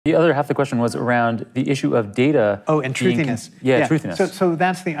The other half of the question was around the issue of data. Oh, and truthiness. Truthiness. So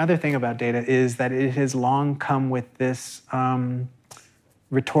that's the other thing about data, is that it has long come with this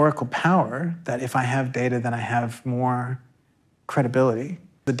rhetorical power that if I have data, then I have more credibility.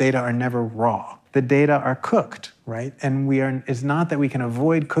 The data are never raw. The data are cooked, right? And it's not that we can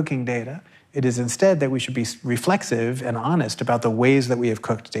avoid cooking data. It is instead that we should be reflexive and honest about the ways that we have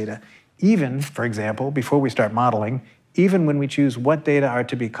cooked data. Even, for example, before we start modeling, even when we choose what data are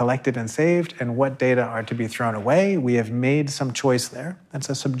to be collected and saved and what data are to be thrown away, we have made some choice there. That's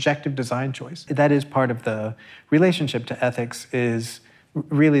a subjective design choice. That is part of the relationship to ethics, is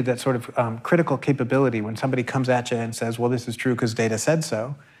really that sort of critical capability when somebody comes at you and says, well, this is true because data said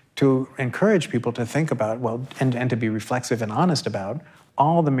so, to encourage people to think about, well, and to be reflexive and honest about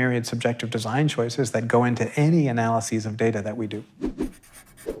all the myriad subjective design choices that go into any analyses of data that we do.